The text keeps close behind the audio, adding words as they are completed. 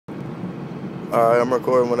Alright, I'm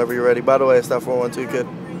recording whenever you're ready. By the way, it's that 412 kid.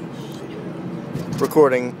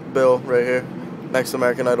 Recording Bill right here. Next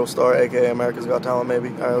American Idol star, aka America's Got Talent, maybe.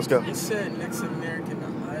 Alright, let's go. You said next American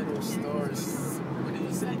Idol stars. What did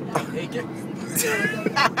you say?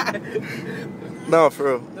 No, for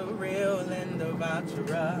real. The real and the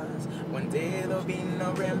entourage. One day there'll be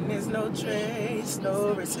no remnants, no trace,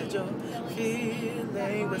 no residual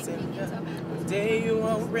feeling within you. One day you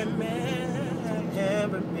won't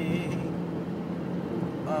remember me.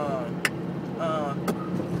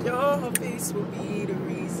 Your face will be the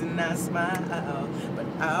reason I smile, but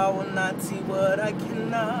I will not see what I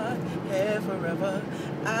cannot have forever.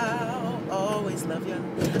 I'll always love you.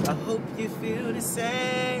 I hope you feel the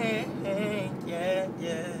same. Yeah,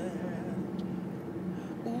 yeah.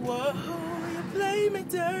 Whoa, you played me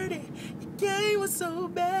dirty. Your game was so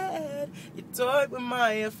bad. You toyed with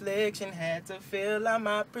my affliction. Had to fill out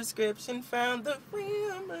my prescription. Found the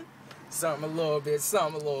woman. Something a little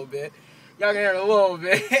bit. Y'all can hear it a little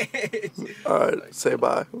bit. Alright, say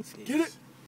bye. Get it?